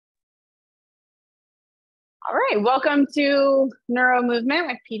All right, welcome to Neuro-Movement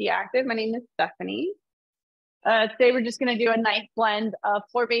with PD Active. My name is Stephanie. Today we're just going to do a nice blend of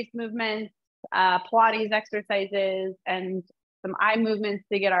floor-based movements, Pilates exercises, and some eye movements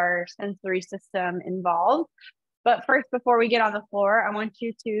to get our sensory system involved. But first, before we get on the floor, I want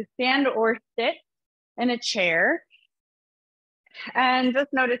you to stand or sit in a chair and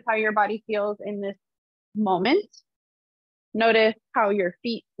just notice how your body feels in this moment. Notice how your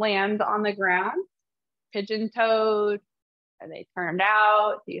feet land on the ground. Pigeon-toed? Are they turned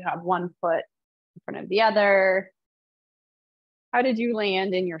out? Do you have one foot in front of the other? How did you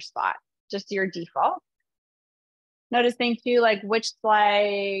land in your spot? Just your default. Noticing too, like which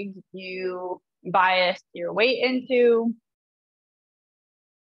leg you bias your weight into.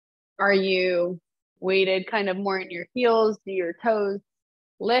 Are you weighted kind of more in your heels? Do your toes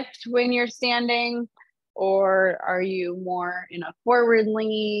lift when you're standing? Or are you more in a forward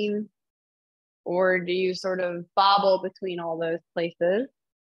lean? Or do you sort of bobble between all those places?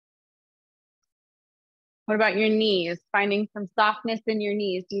 What about your knees? Finding some softness in your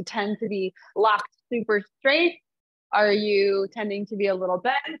knees. Do you tend to be locked super straight? Are you tending to be a little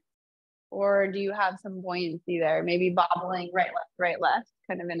bent? Or do you have some buoyancy there? Maybe bobbling right, left,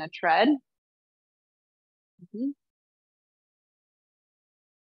 kind of in a tread. And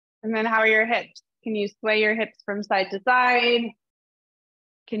then how are your hips? Can you sway your hips from side to side?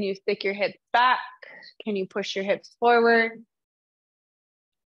 Can you stick your hips back? Can you push your hips forward?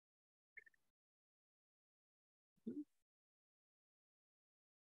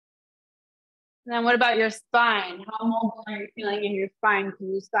 And then what about your spine? How mobile are you feeling in your spine?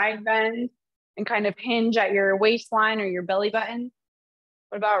 Can you side bend and kind of hinge at your waistline or your belly button?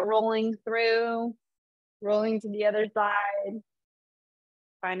 What about rolling through, rolling to the other side?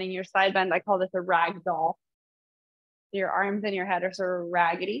 Finding your side bend. I call this a rag doll. Your arms and your head are sort of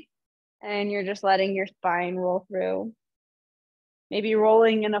raggedy, and you're just letting your spine roll through. Maybe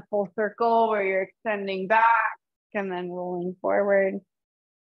rolling in a full circle where you're extending back and then rolling forward.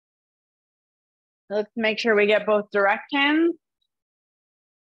 Let's make sure we get both directions.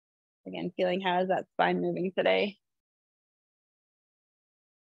 Again, feeling how is that spine moving today?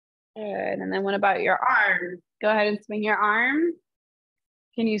 Good. And then what about your arms? Go ahead and swing your arms.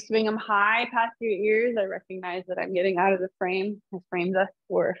 Can you swing them high past your ears? I recognize that I'm getting out of the frame. I framed us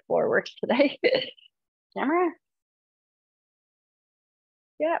for forward today. Camera.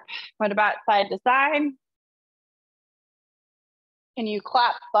 Yep. What about side to side? Can you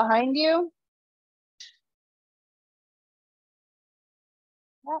clap behind you?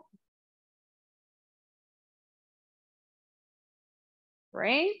 Yep.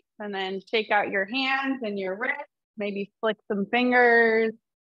 Great. And then shake out your hands and your wrists. Maybe flick some fingers.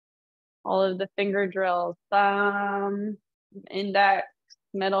 All of the finger drills. Thumb, index,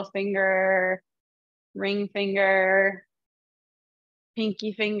 middle finger, ring finger,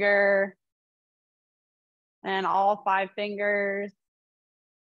 pinky finger, and all 5 fingers.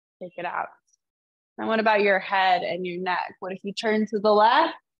 Take it out. And what about your head and your neck? What if you turn to the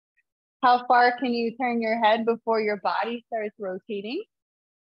left? How far can you turn your head before your body starts rotating?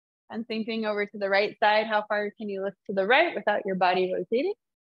 And same thing over to the right side. How far can you lift to the right without your body rotating?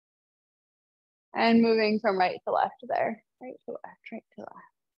 And moving from right to left there. Right to left, right to left.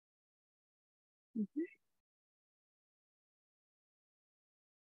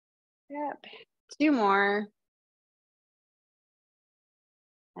 Yep. 2 more.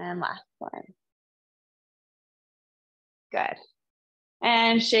 And last one. Good.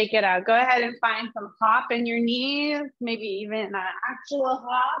 And shake it out. Go ahead and find some hop in your knees, maybe even an actual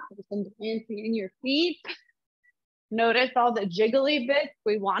hop, some dancing in your feet. Notice all the jiggly bits.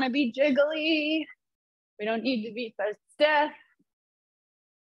 We want to be jiggly. We don't need to be so stiff.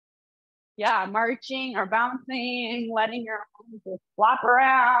 Yeah, marching or bouncing, letting your arms just flop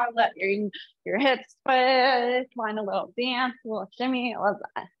around, let your hips twist, find a little dance, a little shimmy. I love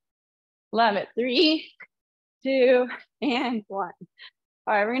that. Love it. 3, 2, and 1. All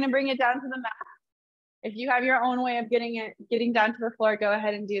right, we're gonna bring it down to the mat. If you have your own way of getting down to the floor, go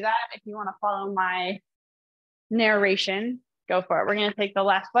ahead and do that. If you want to follow my narration, go for it. We're gonna take the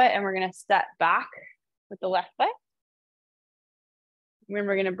left foot and we're gonna step back with the left foot. Then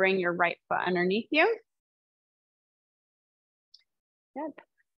we're gonna bring your right foot underneath you. Yep.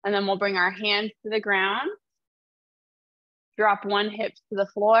 And then we'll bring our hands to the ground. Drop one hip to the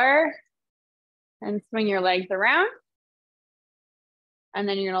floor and swing your legs around. And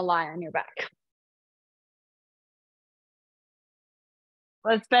then you're gonna lie on your back.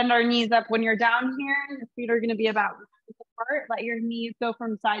 Let's bend our knees up when you're down here. Your feet are gonna be about apart. Let your knees go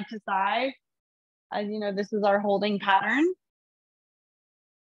from side to side. As you know, this is our holding pattern.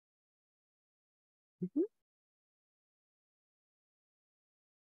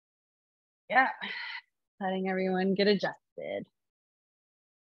 Yeah, letting everyone get adjusted.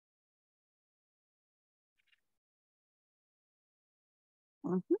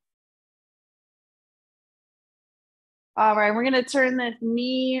 All right, we're gonna turn this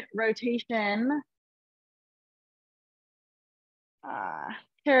knee rotation.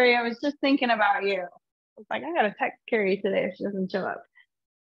 Carrie, I was just thinking about you. It's like, I gotta text Carrie today if she doesn't show up.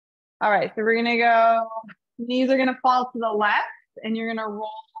 All right, so we're gonna go, knees are gonna fall to the left and you're gonna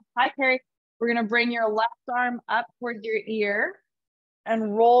roll. Hi, Carrie. We're gonna bring your left arm up towards your ear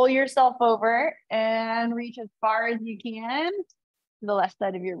and roll yourself over and reach as far as you can to the left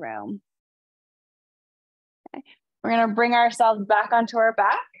side of your room. Okay. We're gonna bring ourselves back onto our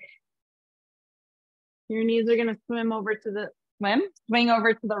back. Your knees are gonna swing over to the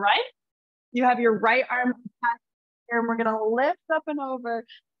right. You have your right arm past here, and we're gonna lift up and over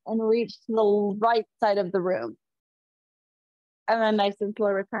and reach to the right side of the room. And then nice and slow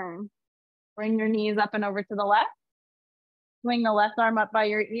return. Bring your knees up and over to the left. Swing the left arm up by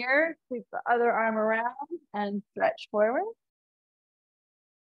your ear, sweep the other arm around and stretch forward.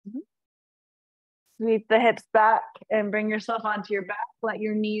 Sweep the hips back and bring yourself onto your back. Let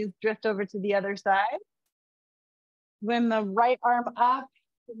your knees drift over to the other side. Swim the right arm up,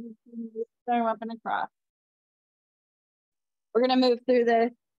 arm up and across. We're gonna move through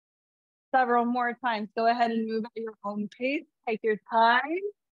this several more times. Go ahead and move at your own pace. Take your time.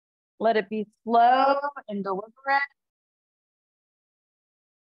 Let it be slow and deliberate.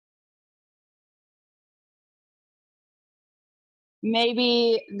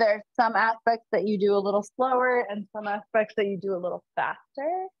 Maybe there's some aspects that you do a little slower and some aspects that you do a little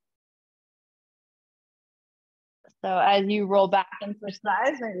faster. So as you roll back and switch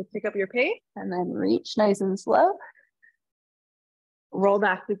sides, maybe pick up your pace and then reach nice and slow. Roll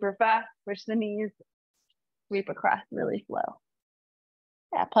back super fast, switch the knees, sweep across really slow.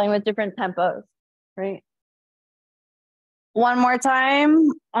 Yeah, playing with different tempos, right? One more time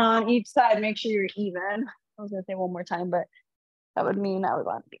on each side, make sure you're even. I was gonna say one more time, but that would mean I would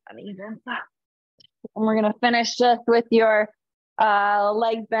want to be uneven. And we're gonna finish just with your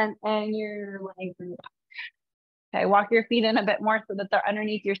legs bent and your legs in the back. Okay, walk your feet in a bit more so that they're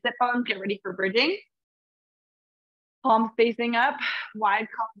underneath your sit bones. Get ready for bridging. Palms facing up, wide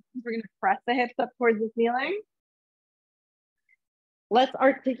collarbones. We're gonna press the hips up towards the ceiling. Let's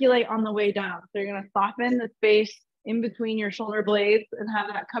articulate on the way down. So you're gonna soften the space in between your shoulder blades and have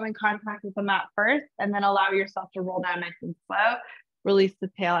that come in contact with the mat first, and then allow yourself to roll down nice and slow. Release the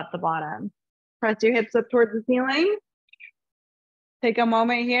tail at the bottom. Press your hips up towards the ceiling. Take a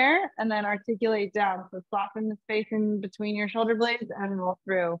moment here and then articulate down. So soften the space in between your shoulder blades and roll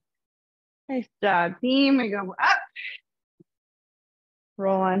through. Nice job, team. We go up.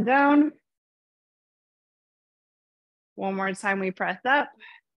 Roll on down. One more time, we press up.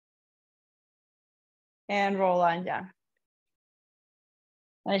 And roll on down.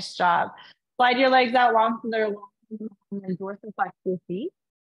 Nice job. Slide your legs out long so they're long and dorsiflex your feet.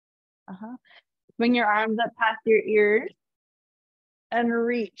 Swing your arms up past your ears and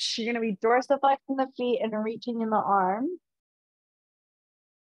reach. You're going to be dorsiflexing the feet and reaching in the arms.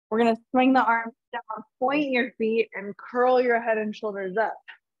 We're going to swing the arms down, point your feet, and curl your head and shoulders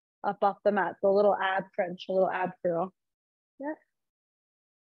up off the mat. So a little ab crunch, a little ab curl. Yeah.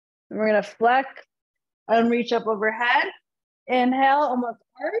 And we're going to flex and reach up overhead. Inhale, almost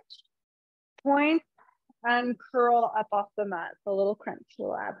arch, point, and curl up off the mat. So a little crunch, a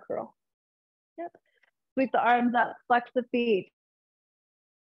little ab curl. Yep. Sweep the arms up, flex the feet.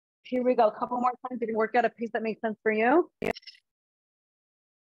 Here we go. A couple more times. You can work out a piece that makes sense for you.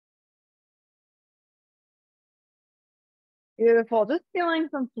 Beautiful. Just feeling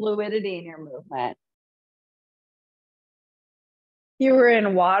some fluidity in your movement. You were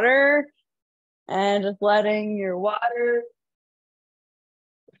in water and just letting your water.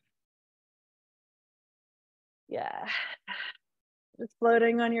 Yeah. Just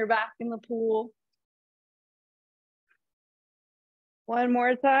floating on your back in the pool. One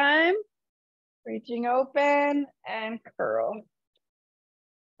more time. Reaching open and curl.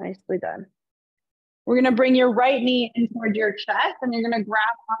 Nicely done. We're going to bring your right knee in toward your chest and you're going to grab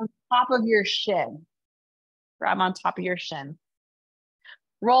on top of your shin. Grab on top of your shin.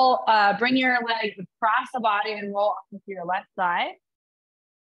 Roll, bring your legs across the body and roll off to your left side.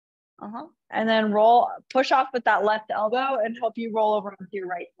 And then push off with that left elbow and help you roll over onto your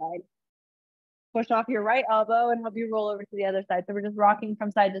right side. Push off your right elbow and help you roll over to the other side. So we're just rocking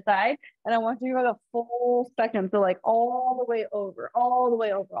from side to side. And I want you to go a full spectrum. So like all the way over, all the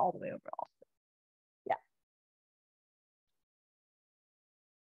way over, all the way over. Yeah.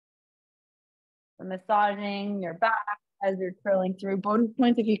 So massaging your back, as you're curling through. Bonus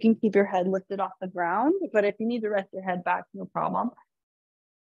points if you can keep your head lifted off the ground, but if you need to rest your head back, no problem.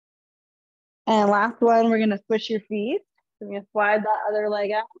 And last one, we're gonna switch your feet. So you're gonna slide that other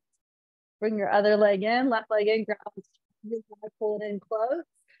leg out, bring your other leg in, left leg in, grab it, pull it in close,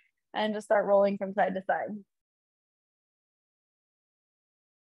 and just start rolling from side to side.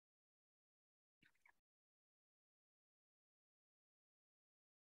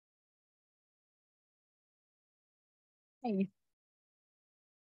 Nice.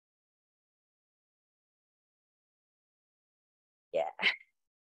 Yeah.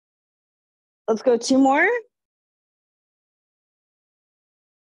 Let's go 2 more.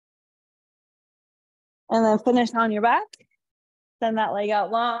 And then finish on your back. Send that leg out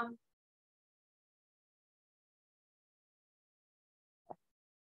long.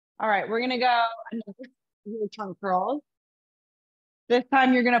 All right, we're gonna go another trunk curls. This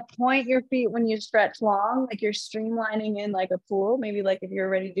time you're gonna point your feet when you stretch long, like you're streamlining in like a pool. Maybe like if you're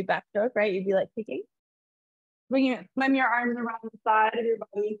ready to do backstroke, right? You'd be like kicking. Swim your arms around the side of your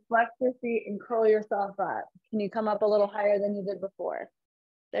body, flex your feet and curl yourself up. Can you come up a little higher than you did before?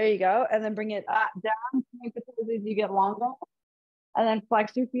 There you go. And then bring it up, down, point the toes as you get longer. And then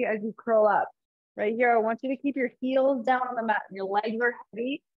flex your feet as you curl up. Right here, I want you to keep your heels down on the mat. Your legs are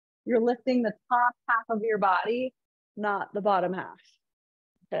heavy. You're lifting the top half of your body, not the bottom half.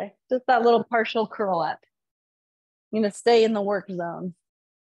 Okay, just that little partial curl up. You're gonna stay in the work zone.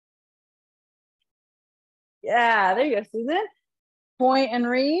 Yeah, there you go, Susan. Point and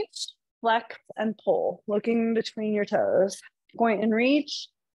reach, flex and pull, looking between your toes. Point and reach,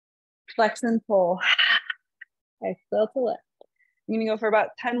 flex and pull. Okay, still to lift. I'm gonna go for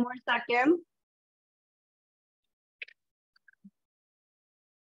about 10 more seconds.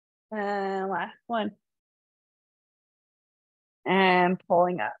 And last one. And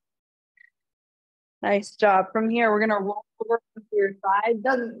pulling up. Nice job. From here, we're gonna roll over to your side.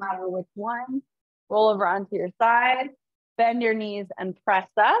 Doesn't matter which one. Roll over onto your side, bend your knees and press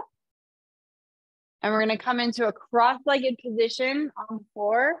up. And we're gonna come into a cross-legged position on the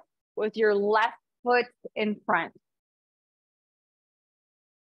floor with your left foot in front.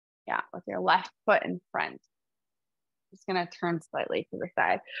 Yeah, with your left foot in front. Just gonna turn slightly to the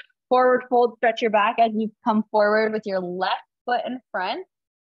side. Forward fold, stretch your back as you come forward with your left foot in front.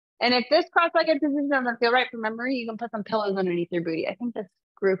 And if this cross-legged position doesn't feel right from memory, you can put some pillows underneath your booty. I think this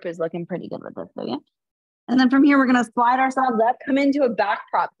group is looking pretty good with this, so yeah. And then from here, we're gonna slide ourselves up, come into a back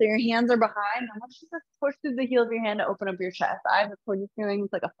prop. So your hands are behind. I want you to push through the heels of your hand to open up your chest. I have a feeling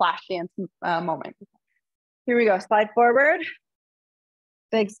it's like a flash dance moment. Here we go, slide forward.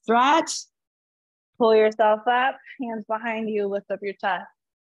 Big stretch. Pull yourself up, hands behind you, lift up your chest.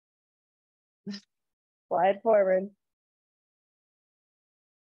 Slide forward.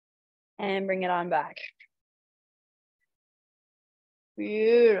 And bring it on back.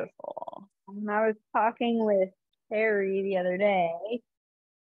 Beautiful. And I was talking with Terry the other day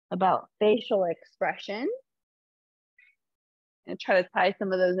about facial expression and try to tie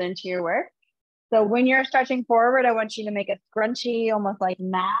some of those into your work. So when you're stretching forward, I want you to make a scrunchy, almost like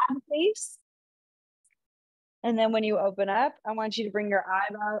mad face. And then when you open up, I want you to bring your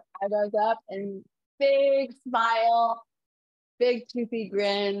eyebrows up and big smile, big toothy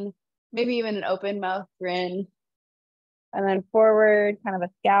grin, maybe even an open mouth grin. And then forward, kind of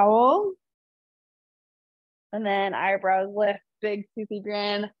a scowl. And then eyebrows lift, big toothy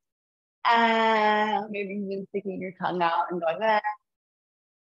grin. And maybe even sticking your tongue out and going, ah.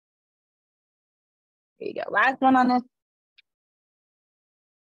 There you go. Last one on this.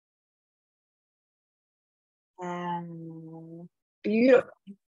 And beautiful.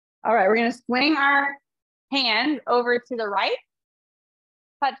 All right, we're going to swing our hand over to the right,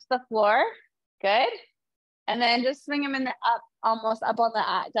 touch the floor. Good. And then just swing them in the up, almost up on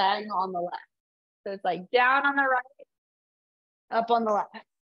the diagonal on the left. So it's like down on the right, up on the left,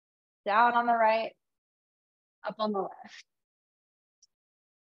 down on the right, up on the left.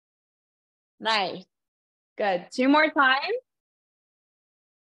 Nice. Good. 2 more times.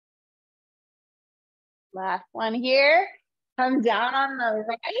 Last one here. Come down on the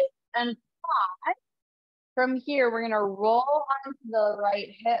right and slide. From here, we're going to roll onto the right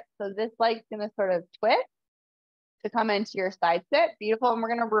hip. So this leg's going to sort of twist to come into your side sit. Beautiful. And we're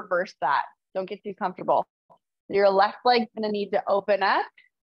going to reverse that. Don't get too comfortable. Your left leg's going to need to open up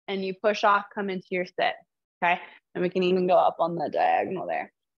and you push off, come into your sit. Okay. And we can even go up on the diagonal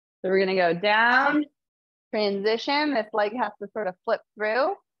there. So we're going to go down, transition. This leg has to sort of flip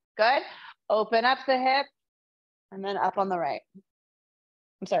through. Good. Open up the hip and then up on the right.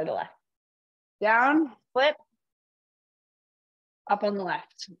 I'm sorry, the left. Down, flip, up on the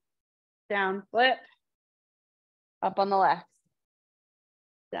left. Down, flip, up on the left.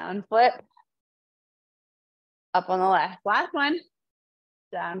 Down, flip. Up on the left. Last one.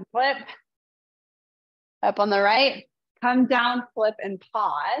 Down, flip. Up on the right. Come down, flip, and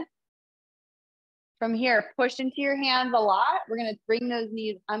pause. From here, push into your hands a lot. We're going to bring those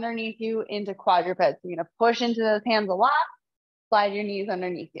knees underneath you into quadrupeds. You're going to push into those hands a lot. Slide your knees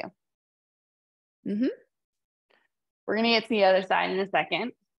underneath you. We're going to get to the other side in a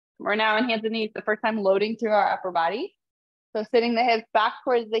second. We're now in hands and knees, the first time loading through our upper body. So sitting the hips back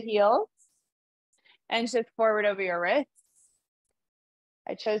towards the heels and shift forward over your wrists.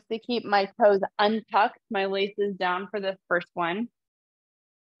 I chose to keep my toes untucked, my laces down for this first one.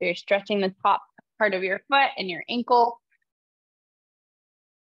 So you're stretching the top part of your foot and your ankle.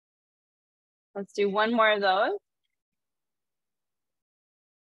 Let's do one more of those.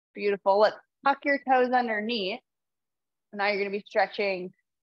 Beautiful. Let's tuck your toes underneath. Now you're going to be stretching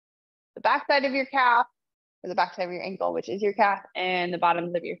the backside of your calf, or the backside of your ankle, which is your calf, and the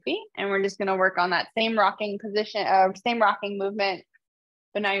bottoms of your feet. And we're just going to work on that same rocking position, same rocking movement,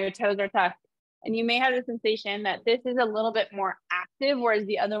 but now your toes are tucked. And you may have the sensation that this is a little bit more active, whereas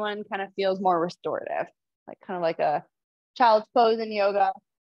the other one kind of feels more restorative, like kind of like a child's pose in yoga.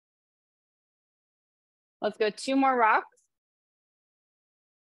 Let's go 2 more rocks.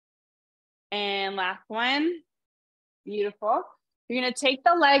 And last one. Beautiful. You're going to take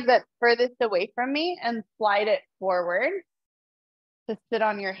the leg that's furthest away from me and slide it forward to sit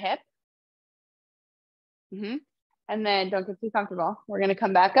on your hip. And then don't get too comfortable. We're going to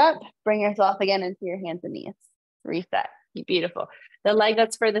come back up, bring yourself again into your hands and knees. Reset. Beautiful. The leg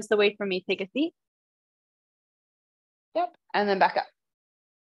that's furthest away from me, take a seat. Yep. And then back up.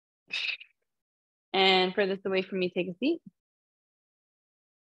 And furthest away from me, take a seat.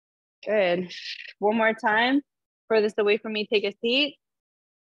 Good. One more time. Furthest away from me, take a seat.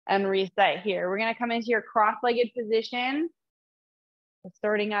 And reset here. We're going to come into your cross-legged position.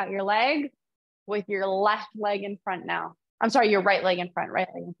 Sorting out your legs with your left leg in front now. I'm sorry, your right leg in front, right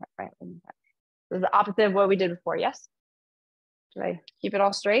leg in front, right leg in front. This is the opposite of what we did before, yes? Should I keep it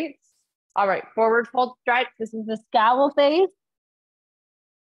all straight? All right, forward fold stripes. This is the scowl face.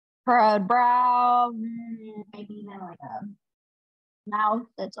 Proud brow. Maybe like a mouth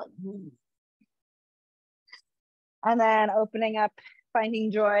that's like. And then opening up,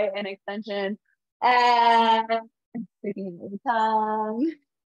 finding joy and extension. And speaking of the tongue.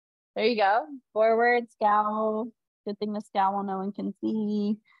 There you go. Forward, scowl. Good thing the scowl no one can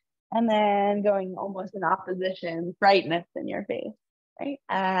see. And then going almost in opposition, brightness in your face, right?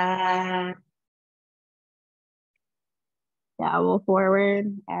 Scowl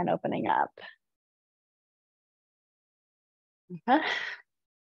forward and opening up.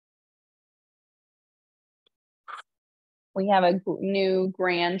 We have a new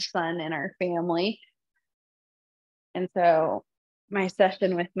grandson in our family. And so my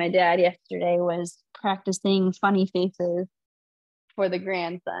session with my dad yesterday was practicing funny faces for the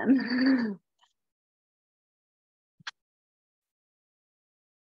grandson.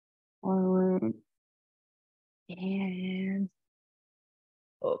 Forward and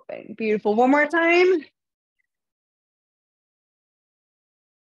open. Beautiful. One more time.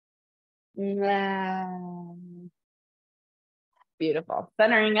 Beautiful.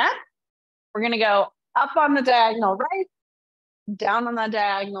 Centering up. We're going to go up on the diagonal right, down on the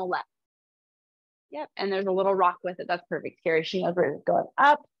diagonal left. Yep. And there's a little rock with it. That's perfect. Carrie, she knows where it's going.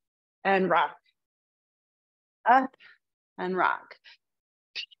 Up and rock. Up and rock.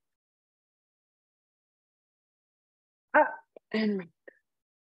 Up and rock.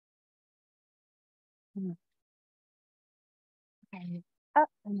 Okay. Up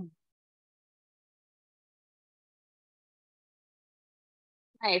and rock.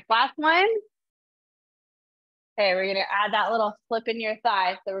 Nice. Last one. Okay, we're going to add that little flip in your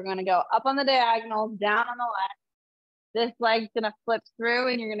thigh. So we're going to go up on the diagonal, down on the left. This leg's going to flip through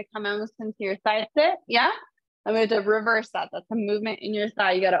and you're going to come almost into your side sit. Yeah. I'm going to reverse that. That's a movement in your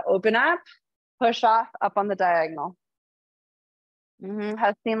thigh. You got to open up, push off, up on the diagonal.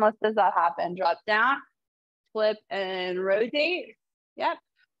 How seamless does that happen? Drop down, flip and rotate. Yep.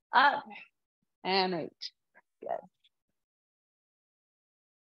 Up and reach. Good.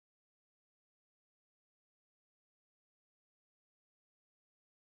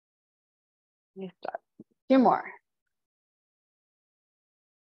 You start. 2 more.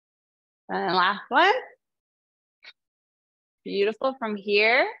 And last one. Beautiful. From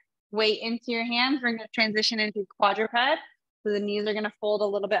here, weight into your hands. We're going to transition into quadruped. So the knees are going to fold a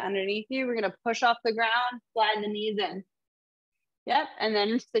little bit underneath you. We're going to push off the ground, slide the knees in. Yep. And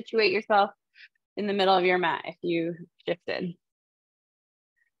then situate yourself in the middle of your mat if you shifted.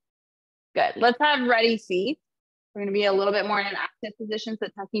 Good. Let's have ready feet. We're gonna be a little bit more in an active position, so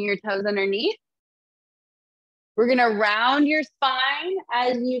tucking your toes underneath. We're gonna round your spine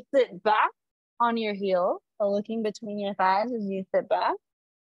as you sit back on your heels. So looking between your thighs as you sit back.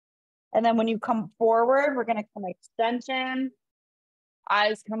 And then when you come forward, we're gonna come extension,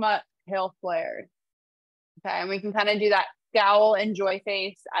 eyes come up, tail flared. Okay, and we can kind of do that scowl and joy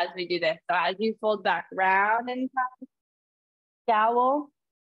face as we do this. So as you fold back, round and come, scowl,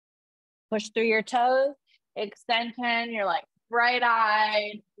 push through your toes, extension, you're like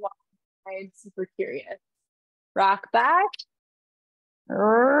bright-eyed, wide-eyed, super curious. Rock back.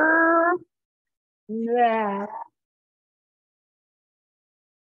 Yeah.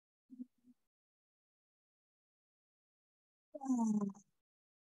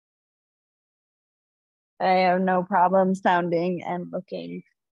 I have no problem sounding and looking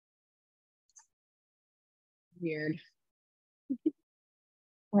weird.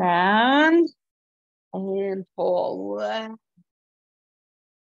 Round and pull.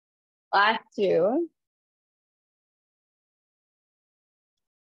 Last two.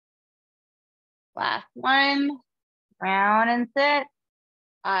 Last one. Round and sit.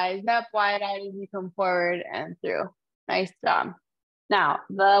 Eyes up, wide-eyed as you come forward and through. Nice job. Now,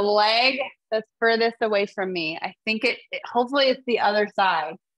 the leg that's furthest away from me, I think hopefully it's the other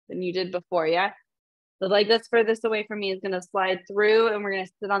side than you did before, yeah? The leg that's furthest away from me is going to slide through and we're going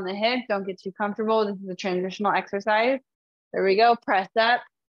to sit on the hip. Don't get too comfortable. This is a transitional exercise. There we go. Press up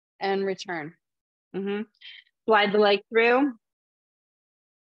and return. Slide the leg through.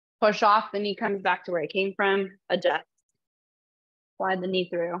 Push off. The knee comes back to where it came from. Adjust. Slide the knee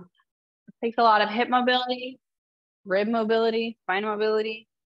through. It takes a lot of hip mobility, rib mobility, spine mobility,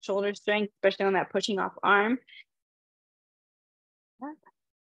 shoulder strength, especially on that pushing off arm.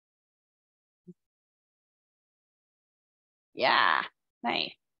 Yeah,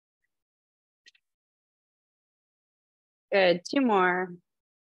 nice. Good, two more.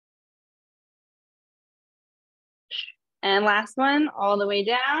 And last one, all the way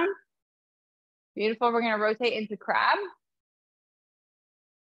down. Beautiful, we're gonna rotate into crab.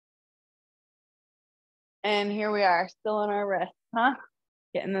 And here we are, still in our wrists, huh?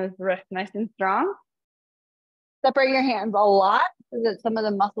 Getting those wrists nice and strong. Separate your hands a lot so that some of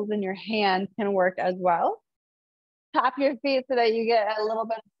the muscles in your hand can work as well. Tap your feet so that you get a little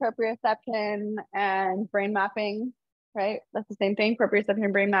bit of proprioception and brain mapping, right? That's the same thing, proprioception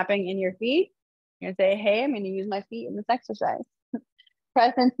and brain mapping in your feet. You're gonna say, hey, I'm gonna use my feet in this exercise.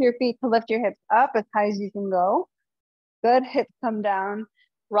 Press into your feet to lift your hips up as high as you can go. Good, hips come down,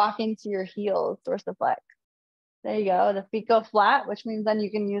 rock into your heels, dorsiflex. There you go, the feet go flat, which means then you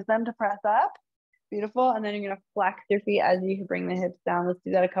can use them to press up. Beautiful, and then you're gonna flex your feet as you bring the hips down. Let's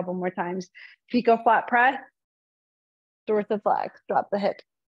do that a couple more times. Feet go flat, press, dorsiflex, drop the hips.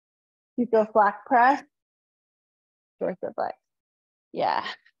 Feet go flat, press, dorsiflex. Yeah,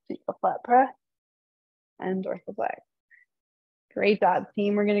 feet go flat, press, and dorsiflex. Great job,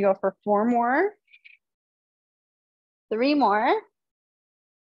 team. We're gonna go for 4 more. 3 more.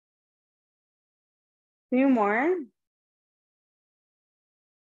 2 more.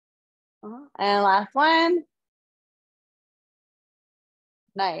 And last one.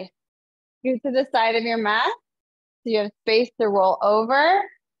 Nice. Go to the side of your mat. So you have space to roll over.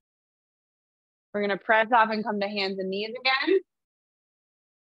 We're gonna press off and come to hands and knees again.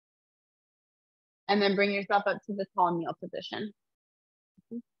 And then bring yourself up to the tall kneel position.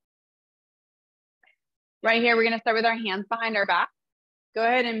 Right here, we're gonna start with our hands behind our back. Go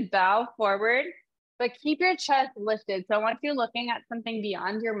ahead and bow forward, but keep your chest lifted. So I want you looking at something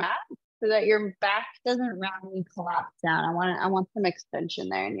beyond your mat so that your back doesn't roundly collapse down. I want some extension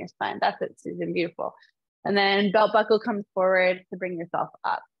there in your spine. That's it, Susan, beautiful. And then belt buckle comes forward to bring yourself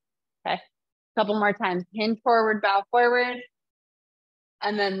up, okay? A couple more times, hinge forward, bow forward,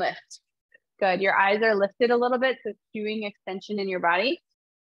 and then lift. Good, your eyes are lifted a little bit, so cueing extension in your body.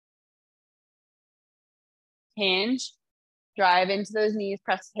 Hinge, drive into those knees,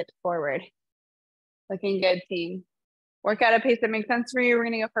 press hips forward. Looking good, team. Work at a pace that makes sense for you. We're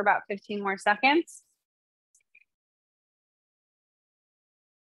gonna go for about 15 more seconds.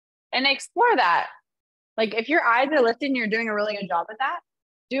 And explore that. Like if your eyes are lifted and you're doing a really good job at that,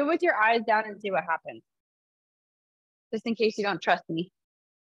 do it with your eyes down and see what happens. Just in case you don't trust me.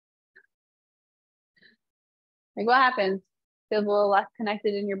 Like what happens? Feels a little less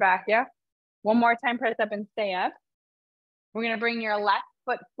connected in your back, yeah? One more time, press up and stay up. We're gonna bring your left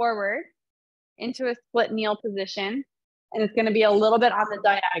foot forward into a split kneel position. And it's gonna be a little bit on the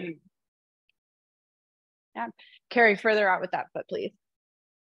diagonal. Yeah, carry further out with that foot, please.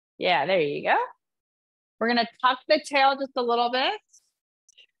 Yeah, there you go. We're gonna tuck the tail just a little bit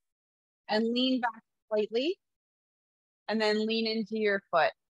and lean back slightly. and then lean into your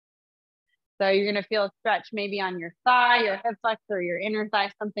foot. So you're going to feel a stretch maybe on your thigh, your hip flexor, your inner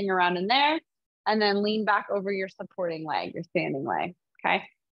thigh, something around in there. And then lean back over your supporting leg, your standing leg. Okay.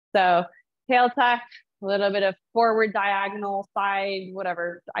 So tail tuck, a little bit of forward diagonal side,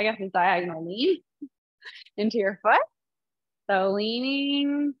 whatever, I guess it's diagonal lean into your foot. So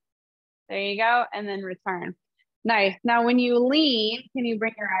leaning, there you go. And then return. Nice. Now, when you lean, can you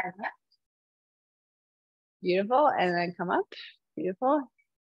bring your eyes up? Beautiful. And then come up. Beautiful.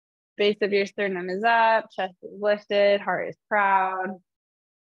 Base of your sternum is up, chest is lifted, heart is proud.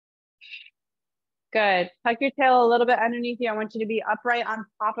 Good. Tuck your tail a little bit underneath you. I want you to be upright on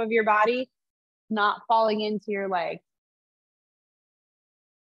top of your body, not falling into your leg.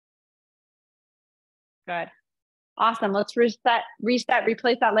 Good. Awesome. Let's reset,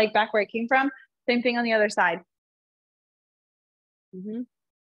 replace that leg back where it came from. Same thing on the other side.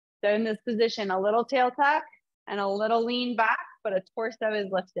 So in this position, a little tail tuck and a little lean back, but a torso is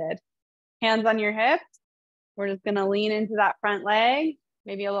lifted. Hands on your hips. We're just going to lean into that front leg.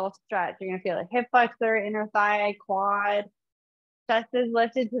 Maybe a little stretch. You're going to feel a hip flexor, inner thigh, quad. Chest is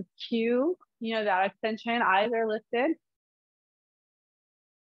lifted to Q. You know, that extension. Eyes are lifted.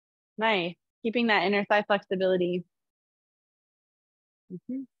 Nice. Keeping that inner thigh flexibility.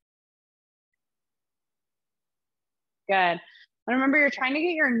 Good. And remember, you're trying to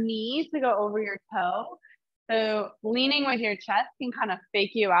get your knee to go over your toe. So leaning with your chest can kind of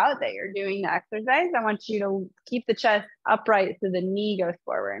fake you out that you're doing the exercise. I want you to keep the chest upright so the knee goes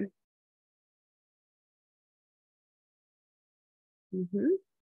forward. There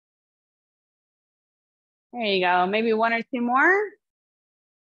you go. Maybe one or two more.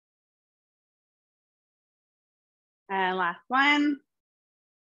 And last one.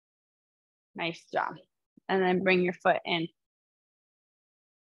 Nice job. And then bring your foot in.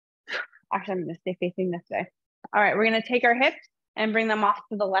 Actually, I'm going to stay facing this way. All right, we're going to take our hips and bring them off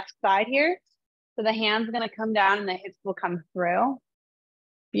to the left side here. So the hand's going to come down and the hips will come through.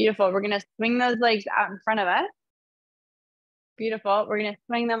 Beautiful. We're going to swing those legs out in front of us. Beautiful. We're going to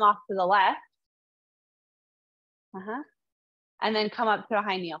swing them off to the left. And then come up to a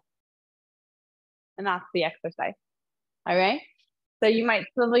high kneel. And that's the exercise. All right. So you might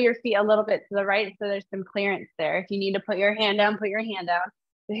swivel your feet a little bit to the right so there's some clearance there. If you need to put your hand down, put your hand down.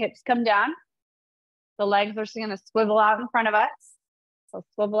 The hips come down. The legs are just going to swivel out in front of us. So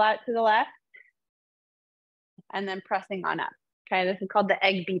swivel out to the left. And then pressing on up. Okay, this is called the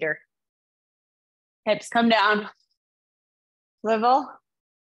egg beater. Hips come down. Swivel.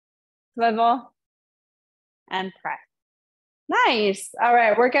 Swivel. And press. Nice. All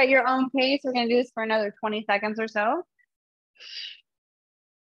right, work at your own pace. We're going to do this for another 20 seconds or so.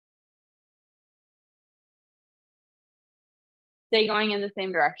 Stay going in the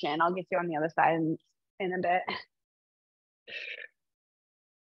same direction. I'll get you on the other side in a bit.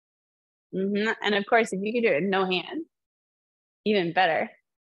 And of course, if you could do it no hand, even better.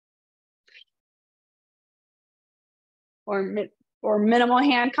 Or minimal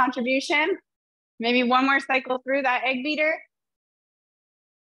hand contribution. Maybe one more cycle through that egg beater.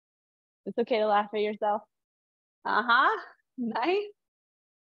 It's okay to laugh at yourself. Nice.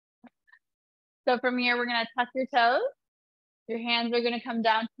 So from here, we're going to tuck your toes. Your hands are going to come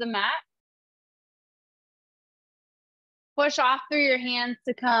down to the mat. Push off through your hands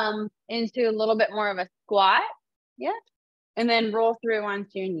to come into a little bit more of a squat. Yeah. And then roll through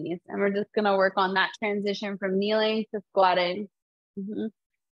onto your knees. And we're just going to work on that transition from kneeling to squatting.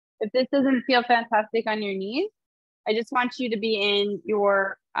 If this doesn't feel fantastic on your knees, I just want you to be in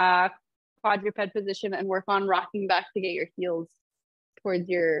your quadruped position and work on rocking back to get your heels towards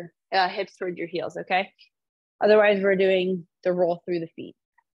your hips towards your heels, okay? Otherwise, we're doing the roll through the feet.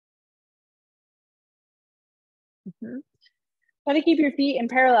 Try to keep your feet in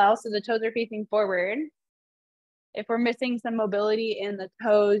parallel so the toes are facing forward. If we're missing some mobility in the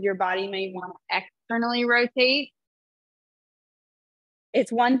toes, your body may want to externally rotate.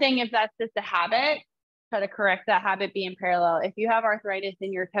 It's one thing if that's just a habit, try to correct that habit, be in parallel. If you have arthritis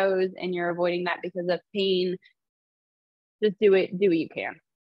in your toes and you're avoiding that because of pain, just do what you can.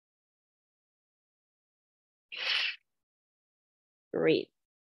 Great.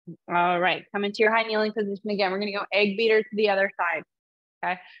 All right, come into your high kneeling position again. We're going to go egg beater to the other side.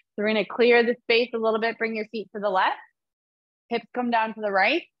 Okay, so we're going to clear the space a little bit, bring your feet to the left, hips come down to the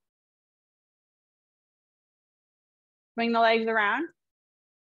right. Swing the legs around,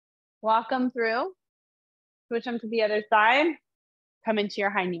 walk them through, switch them to the other side, come into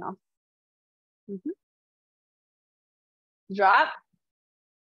your high kneel. Drop,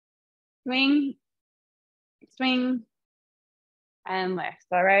 swing, swing, and lift.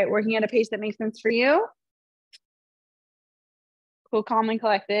 All right, working at a pace that makes sense for you. Cool, calm, and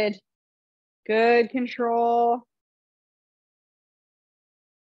collected. Good control.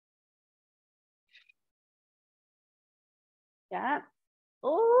 Yeah.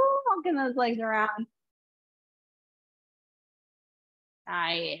 Oh, walking those legs around.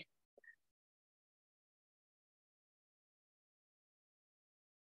 Nice.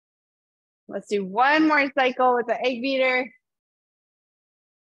 Let's do one more cycle with the egg beater.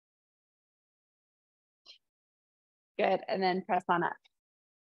 Good, and then press on up.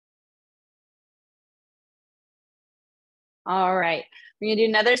 All right, we're gonna do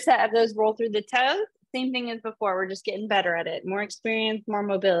another set of those roll through the toes. Same thing as before, we're just getting better at it. More experience, more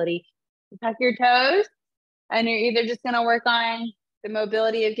mobility. Tuck your toes, and you're either just gonna work on the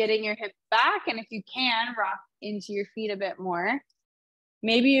mobility of getting your hips back, and if you can, rock into your feet a bit more.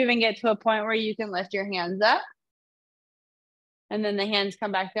 Maybe you even get to a point where you can lift your hands up, and then the hands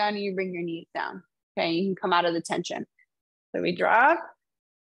come back down, and you bring your knees down. Okay, you can come out of the tension. So we drop.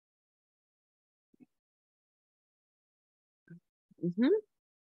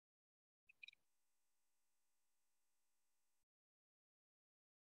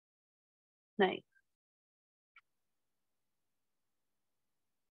 Nice.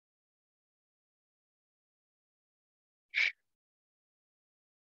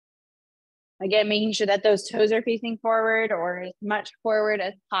 Again, making sure that those toes are facing forward or as much forward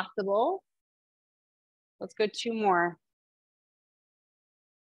as possible. Let's go 2 more.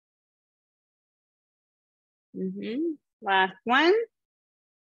 Last one.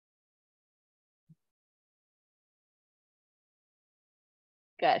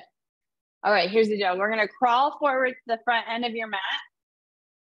 Good. All right, here's the deal. We're gonna crawl forward to the front end of your mat.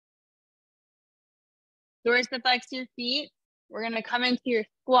 Doors to flex your feet. We're gonna come into your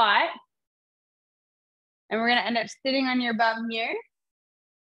squat. And we're gonna end up sitting on your bum here.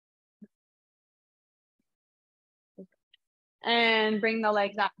 And bring the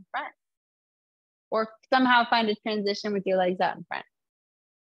legs out in front. Or somehow find a transition with your legs out in front.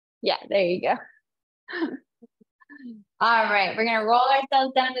 Yeah, there you go. All right, we're gonna roll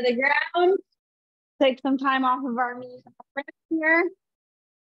ourselves down to the ground. Take some time off of our knees here.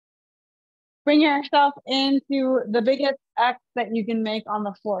 Bring yourself into the biggest X that you can make on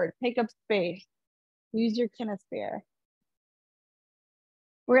the floor. Take up space. Use your kinesphere.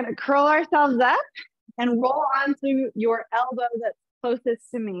 We're gonna curl ourselves up and roll onto your elbow that's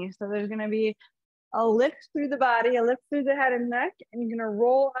closest to me. So there's gonna be a lift through the body, a lift through the head and neck, and you're gonna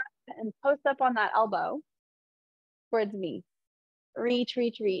roll up and post up on that elbow towards me. Reach,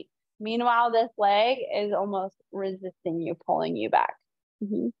 reach, reach. Meanwhile, this leg is almost resisting you, pulling you back.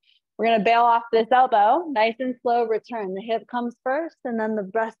 We're gonna bail off this elbow, nice and slow return. The hip comes first, and then the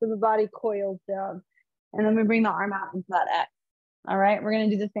rest of the body coils down. And then we bring the arm out into that X. All right, we're gonna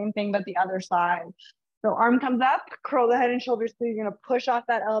do the same thing, but the other side. So arm comes up, curl the head and shoulders through. You're gonna push off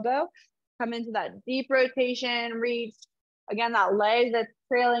that elbow, come into that deep rotation, reach. Again, that leg that's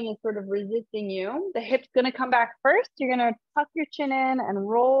trailing is sort of resisting you. The hip's gonna come back first. You're gonna tuck your chin in and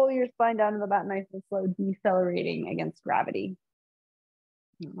roll your spine down to the mat nice and slow, decelerating against gravity.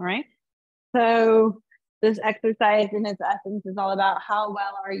 All right. So this exercise in its essence is all about how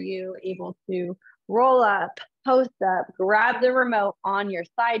well are you able to roll up, post up, grab the remote on your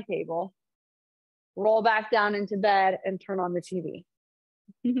side table, roll back down into bed and turn on the TV.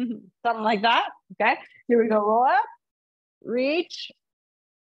 Something like that. Okay. Here we go. Roll up, reach,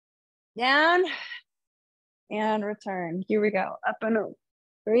 down, and return. Here we go. Up and over.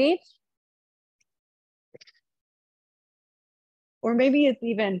 Reach. Or maybe it's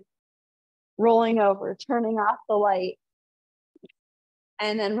even rolling over, turning off the light,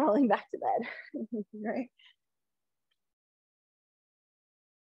 and then rolling back to bed. Right?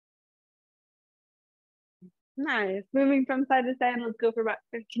 Nice. Moving from side to side. Let's go for about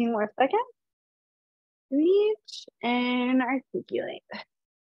 15 more seconds. Reach and articulate.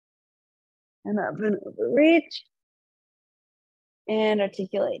 And up and over. Reach and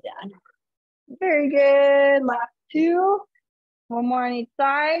articulate down. Very good. Last 2. One more on each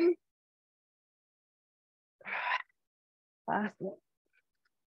side. Last one.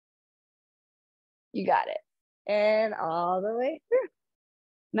 You got it. And all the way through.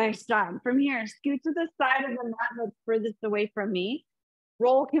 Nice job. From here, scoot to the side of the mat that's furthest away from me.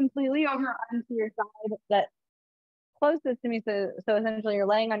 Roll completely over onto your side that's closest to me. So essentially you're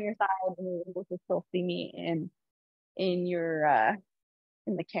laying on your side and you're able to still see me in your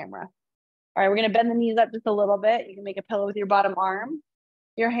in the camera. All right, we're gonna bend the knees up just a little bit. You can make a pillow with your bottom arm.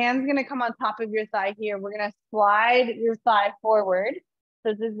 Your hand's gonna come on top of your thigh here. We're gonna slide your thigh forward.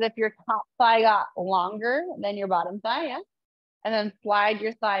 So this is as if your top thigh got longer than your bottom thigh, yeah? And then slide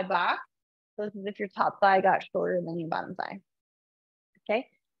your thigh back. So this is as if your top thigh got shorter than your bottom thigh. Okay,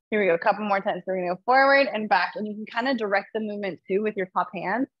 here we go. A couple more times. We're gonna go forward and back, and you can kind of direct the movement too with your top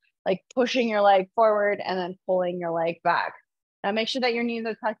hand, like pushing your leg forward and then pulling your leg back. Now make sure that your knees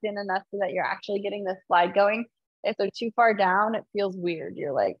are tucked in enough so that you're actually getting the slide going. If they're too far down, it feels weird.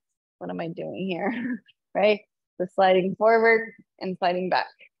 You're like, what am I doing here? Right? So sliding forward and sliding back.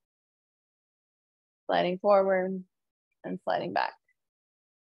 Sliding forward and sliding back.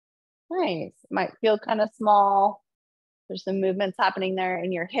 Nice. It might feel kind of small. There's some movements happening there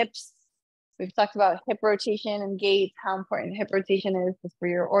in your hips. We've talked about hip rotation and gait, how important hip rotation is for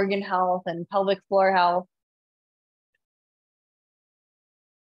your organ health and pelvic floor health.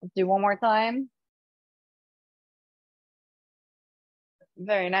 Let's do one more time.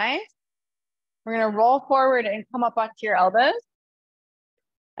 Very nice. We're going to roll forward and come up onto your elbows.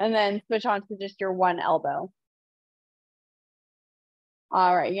 And then switch on to just your one elbow.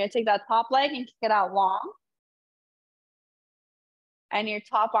 All right, you're gonna take that top leg and kick it out long. And your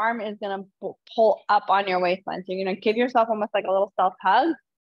top arm is gonna pull up on your waistline. So you're gonna give yourself almost like a little self hug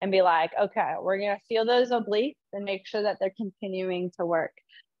and be like, okay, we're gonna feel those obliques and make sure that they're continuing to work.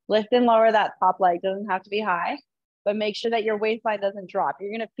 Lift and lower that top leg, doesn't have to be high, but make sure that your waistline doesn't drop.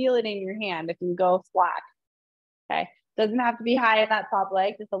 You're gonna feel it in your hand if you go flat, okay? Doesn't have to be high in that top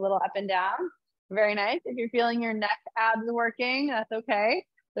leg, just a little up and down. Very nice. If you're feeling your neck abs working, that's okay.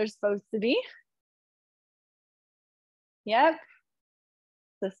 They're supposed to be. Yep.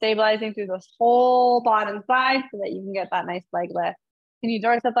 So stabilizing through this whole bottom side so that you can get that nice leg lift. Can you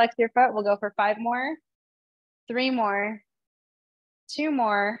dorsiflex your foot? We'll go for 5 more, 3 more, 2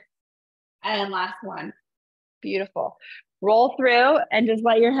 more, and last one. Beautiful. Roll through and just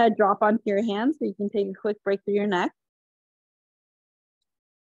let your head drop onto your hands so you can take a quick break through your neck.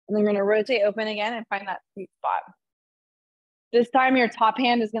 And then you're gonna rotate open again and find that sweet spot. This time your top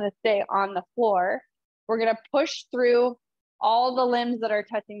hand is gonna stay on the floor. We're gonna push through all the limbs that are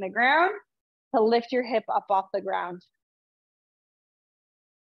touching the ground to lift your hip up off the ground.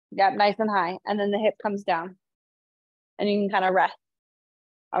 Yep, nice and high. And then the hip comes down. And you can kind of rest.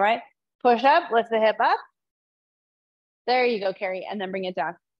 All right, push up, lift the hip up. There you go, Carrie, and then bring it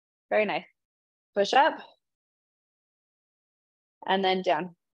down. Very nice. Push up. And then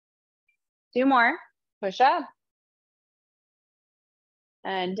down. 2 more, push up.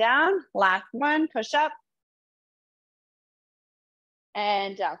 And down, last one, push up.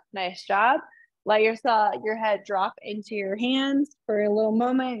 And down, nice job. Let your head drop into your hands for a little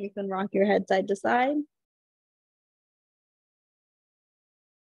moment. You can rock your head side to side. And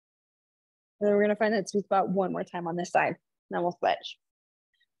then we're gonna find that sweet spot one more time on this side. Then we'll switch.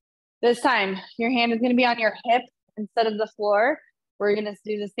 This time, your hand is gonna be on your hip instead of the floor. We're gonna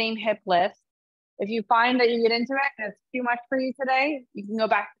do the same hip lift. If you find that you get into it and it's too much for you today, you can go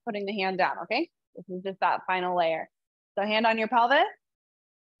back to putting the hand down, okay? This is just that final layer. So hand on your pelvis.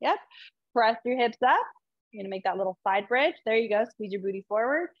 Yep. Press your hips up. You're gonna make that little side bridge. There you go. Squeeze your booty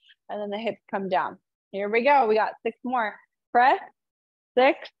forward. And then the hips come down. Here we go. We got 6 more. Press.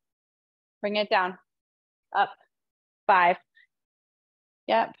 6. Bring it down. Up. 5.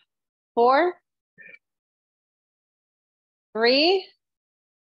 Yep. 4. 3.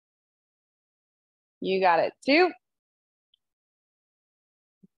 You got it. 2.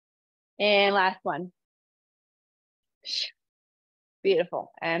 And last one.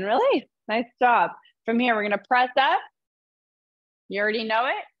 Beautiful. And release. Nice job. From here, we're going to press up. You already know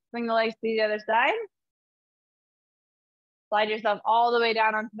it. Swing the legs to the other side. Slide yourself all the way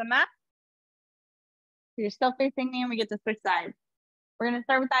down onto the mat. So you're still facing me and we get to switch sides. We're going to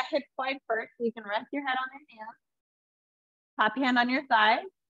start with that hip slide first. So you can rest your head on your hand. Top hand on your side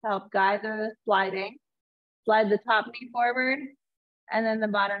to help guide the sliding. Slide the top knee forward and then the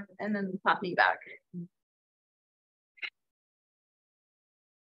bottom and then the top knee back.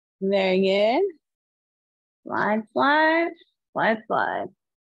 Very good. Slide, slide, slide, slide.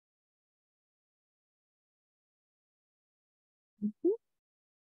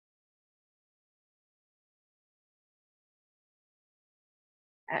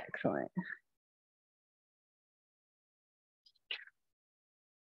 Excellent.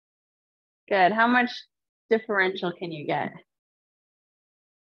 Good. How much differential can you get?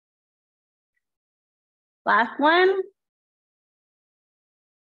 Last one.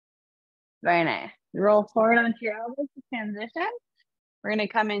 Very nice. Roll forward onto your elbows to transition. We're going to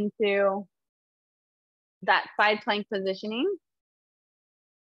come into that side plank positioning.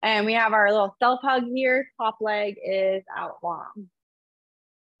 And we have our little self hug here. Top leg is out long.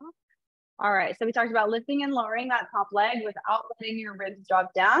 All right, so we talked about lifting and lowering that top leg without letting your ribs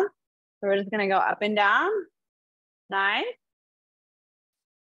drop down. So we're just going to go up and down. Nice.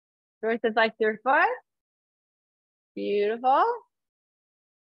 Dorsiflex your foot. Beautiful.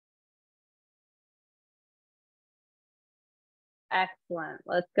 Excellent.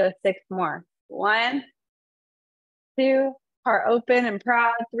 Let's go 6 more. 1, 2, heart open and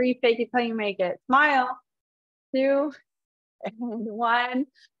proud. 3, fake it till you make it. Smile. 2, and 1.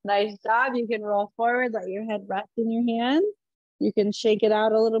 Nice job. You can roll forward, let your head rest in your hands. You can shake it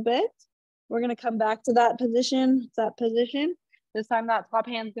out a little bit. We're going to come back to that position. This time that top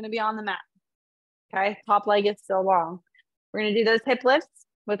hand's going to be on the mat. Okay, top leg is still long. We're going to do those hip lifts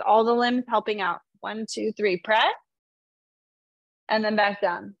with all the limbs helping out. 1, 2, 3, press. And then back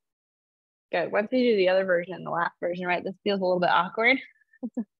down. Good. Once you do the other version, the last version, right? This feels a little bit awkward.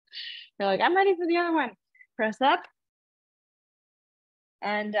 You're like, I'm ready for the other one. Press up.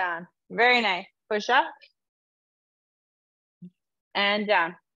 And down. Very nice. Push up. And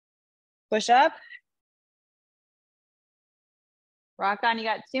down. Push up. Rock on. You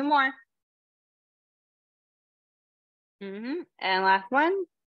got 2 more. And last one.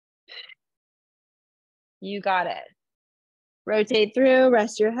 You got it. Rotate through,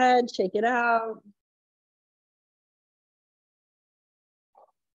 rest your head, shake it out.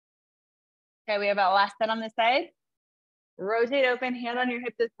 Okay, we have our last set on this side. Rotate open, hand on your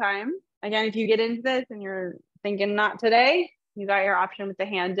hip this time. Again, if you get into this and you're thinking not today, you got your option with the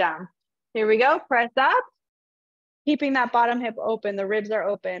hand down. Here we go, press up. Keeping that bottom hip open, the ribs are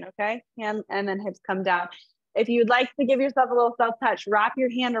open, okay? Hand and then hips come down. If you'd like to give yourself a little self-touch, wrap your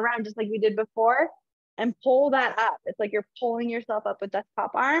hand around just like we did before and pull that up. It's like you're pulling yourself up with that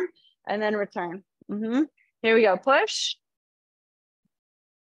top arm and then return. Here we go, push.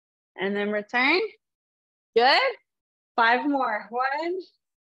 And then return. Good. 5 more. 1.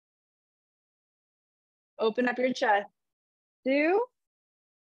 Open up your chest. 2.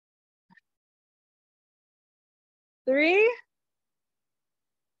 3.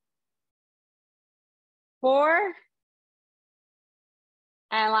 4.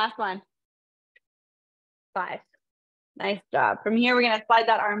 And last one. 5. Nice job. From here, we're going to slide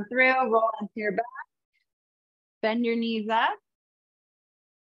that arm through, roll onto your back, bend your knees up,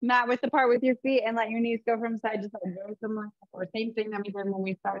 mat width apart with your feet, and let your knees go from side to side. Very similar, or same thing that we did when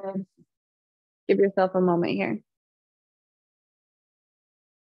we started. Give yourself a moment here.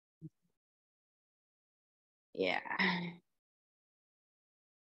 Yeah.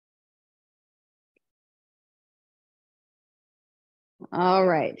 All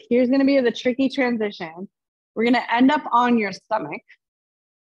right. Here's going to be the tricky transition. We're going to end up on your stomach.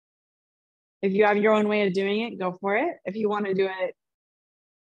 If you have your own way of doing it, go for it. If you want to do it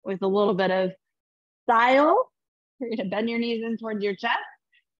with a little bit of style, you're going to bend your knees in towards your chest.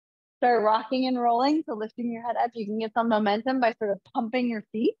 Start rocking and rolling. So lifting your head up, you can get some momentum by sort of pumping your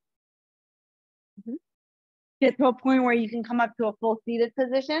feet. Get to a point where you can come up to a full seated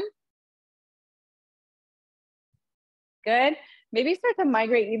position. Good. Maybe start to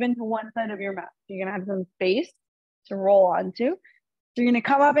migrate even to one side of your mat. So you're going to have some space to roll onto. So you're going to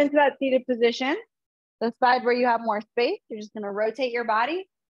come up into that seated position. The side where you have more space, you're just going to rotate your body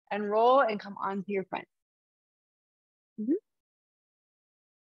and roll and come onto your front.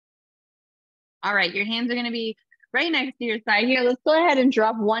 All right, your hands are going to be right next to your side here. Let's go ahead and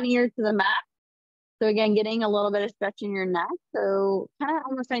drop one ear to the mat. So again, getting a little bit of stretch in your neck. So kind of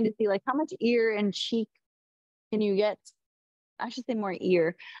almost trying to see like how much ear and cheek can you get? I should say more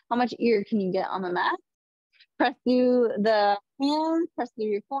ear. How much ear can you get on the mat? Press through the hands, press through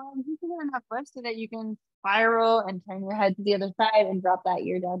your forearms. You can get enough lift so that you can spiral and turn your head to the other side and drop that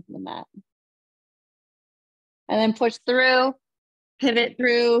ear down to the mat. And then push through, pivot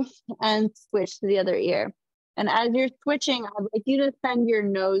through, and switch to the other ear. And as you're switching, I'd like you to send your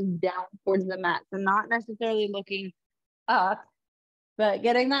nose down towards the mat. So not necessarily looking up, but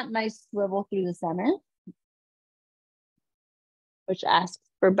getting that nice swivel through the center, which asks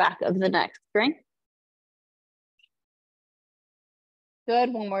for back of the neck strength.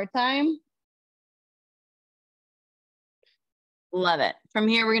 Good, one more time. Love it. From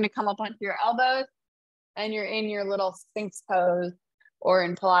here, we're gonna come up onto your elbows and you're in your little Sphinx pose, or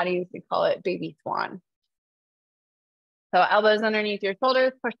in Pilates, we call it baby swan. So elbows underneath your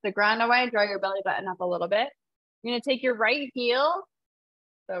shoulders, push the ground away, draw your belly button up a little bit. You're gonna take your right heel,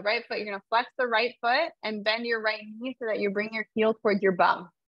 so right foot, you're gonna flex the right foot and bend your right knee so that you bring your heel towards your bum,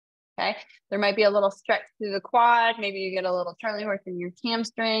 okay? There might be a little stretch through the quad, maybe you get a little Charlie horse in your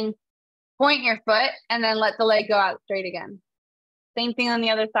hamstring. Point your foot and then let the leg go out straight again. Same thing on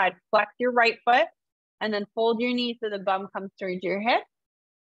the other side, flex your right foot and then fold your knee so the bum comes towards your hip.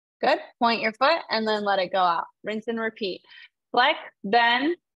 Good, point your foot and then let it go out. Rinse and repeat. Flex,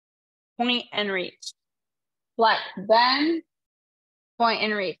 bend, point and reach. Flex, bend, point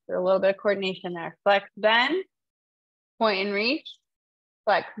and reach. There's a little bit of coordination there. Flex, bend, point and reach.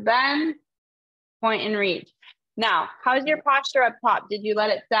 Flex, bend, point and reach. Now, how's your posture up top? Did you let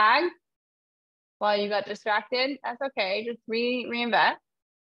it sag while you got distracted? That's okay. Just reinvest.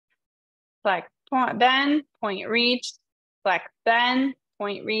 Flex, point, bend, point, reach. Flex, bend,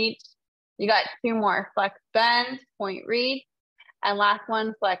 point, reach. You got 2 more. Flex, bend, point, reach. And last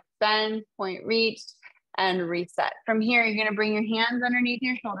one, flex, bend, point, reach, and reset. From here, you're gonna bring your hands underneath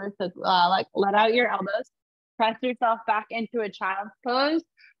your shoulders. So like let out your elbows. Press yourself back into a child's pose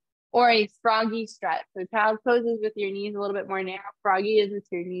or a froggy stretch. So child's pose is with your knees a little bit more narrow. Froggy is with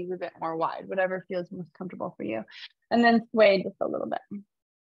your knees a bit more wide, whatever feels most comfortable for you. And then sway just a little bit.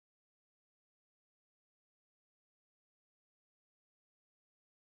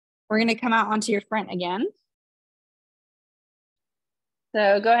 We're gonna come out onto your front again.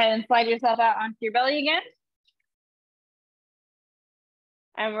 So go ahead and slide yourself out onto your belly again.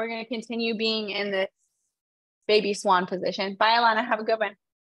 And we're gonna continue being in this baby swan position. Bye, Alana, have a good one.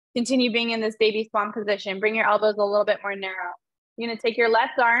 Continue being in this baby swan position. Bring your elbows a little bit more narrow. You're gonna take your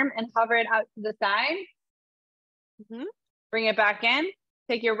left arm and hover it out to the side. Bring it back in.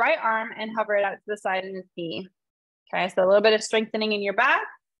 Take your right arm and hover it out to the side in the T. Okay, so a little bit of strengthening in your back.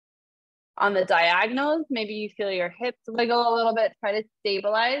 On the diagonals, maybe you feel your hips wiggle a little bit. Try to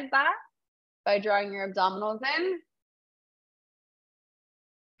stabilize that by drawing your abdominals in.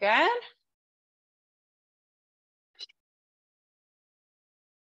 Good.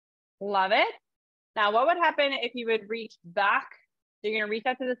 Love it. Now, what would happen if you would reach back? So you're going to reach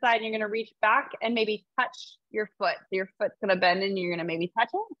out to the side and you're going to reach back and maybe touch your foot. So your foot's going to bend and you're going to maybe touch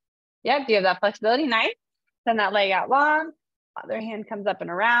it. Yep. Do you have that flexibility? Nice. Send that leg out long. Other hand comes up and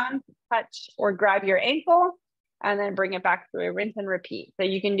around, touch or grab your ankle, and then bring it back through. Rinse and repeat. So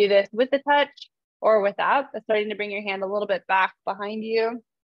you can do this with the touch or without. That's starting to bring your hand a little bit back behind you,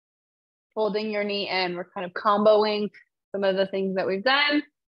 folding your knee in. We're kind of comboing some of the things that we've done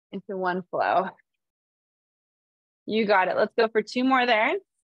into one flow. You got it. Let's go for 2 more there.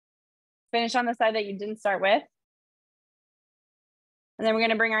 Finish on the side that you didn't start with. And then we're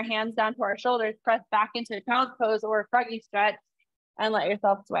going to bring our hands down to our shoulders, press back into a child's pose or a froggy stretch, and let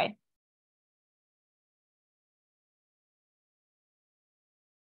yourself sway.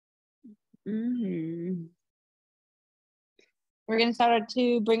 We're going to start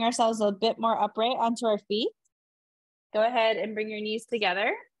to bring ourselves a bit more upright onto our feet. Go ahead and bring your knees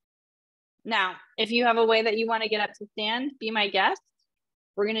together. Now, if you have a way that you want to get up to stand, be my guest.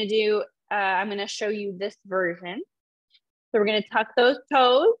 We're going to do, I'm going to show you this version. So we're going to tuck those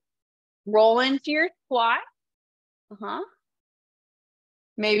toes, roll into your squat.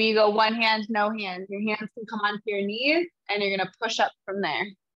 Maybe you go one hand, no hands. Your hands can come onto your knees and you're going to push up from there.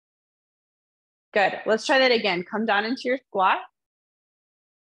 Good. Let's try that again. Come down into your squat.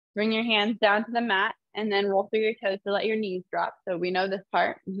 Bring your hands down to the mat and then roll through your toes to let your knees drop. So we know this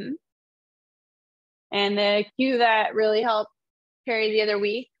part. And the cue that really helped Carrie the other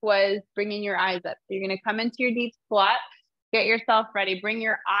week was bringing your eyes up. So you're going to come into your deep squat, get yourself ready, bring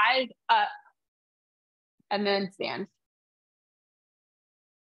your eyes up, and then stand.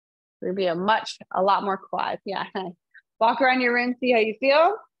 There'll be a lot more quads. Yeah. Walk around your room, see how you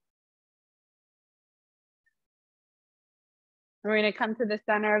feel. We're going to come to the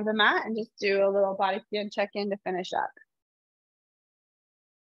center of the mat and just do a little body scan check-in to finish up.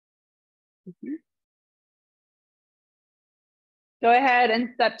 Go ahead and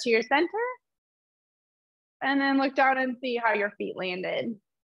step to your center. And then look down and see how your feet landed.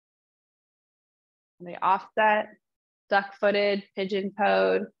 They offset, duck-footed,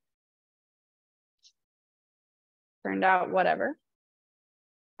 pigeon-toed, turned out, whatever.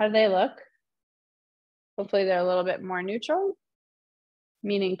 How do they look? Hopefully they're a little bit more neutral,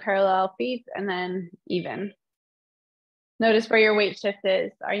 meaning parallel feet and then even. Notice where your weight shift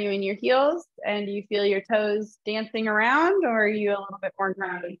is. Are you in your heels and do you feel your toes dancing around, or are you a little bit more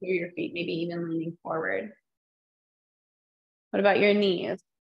grounded through your feet, maybe even leaning forward? What about your knees?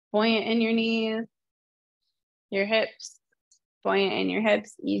 Buoyant in your knees, your hips, buoyant in your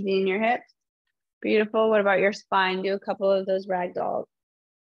hips, easy in your hips. Beautiful. What about your spine? Do a couple of those ragdolls.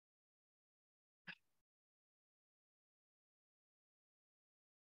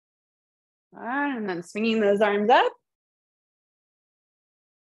 All right, and then swinging those arms up.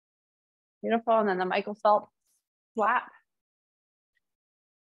 Beautiful. And then the Michael Phelps flap.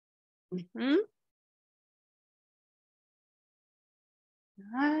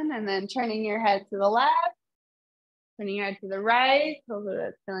 And then turning your head to the left, turning your head to the right. Hopefully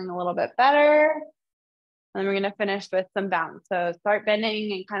that's feeling a little bit better. And then we're going to finish with some bounce. So start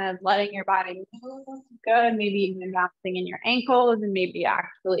bending and kind of letting your body move. Good. Maybe even bouncing in your ankles and maybe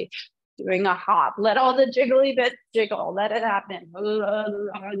actually doing a hop. Let all the jiggly bits jiggle. Let it happen.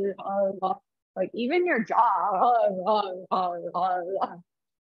 Like even your jaw.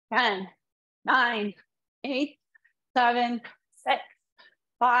 10, 9, 8, 7, 6,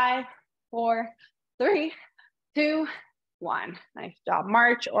 5, 4, 3, 2, 1. Nice job.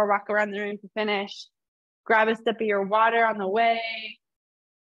 March or walk around the room to finish. Grab a sip of your water on the way.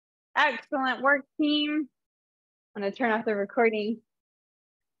 Excellent work, team. I'm going to turn off the recording.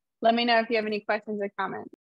 Let me know if you have any questions or comments.